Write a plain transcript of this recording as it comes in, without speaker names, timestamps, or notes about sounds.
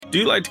Do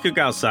you like to cook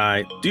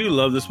outside? Do you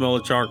love the smell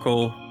of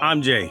charcoal?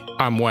 I'm Jay.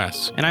 I'm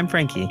Wes. And I'm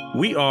Frankie.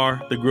 We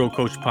are the Grill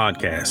Coach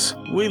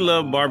Podcast. We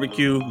love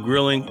barbecue,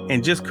 grilling,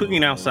 and just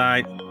cooking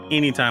outside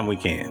anytime we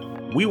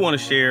can. We want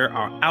to share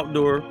our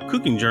outdoor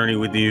cooking journey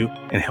with you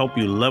and help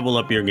you level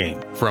up your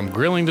game. From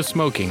grilling to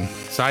smoking,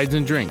 sides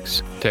and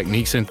drinks,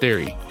 techniques and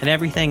theory, and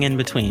everything in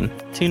between.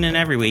 Tune in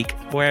every week,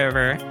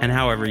 wherever and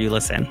however you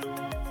listen.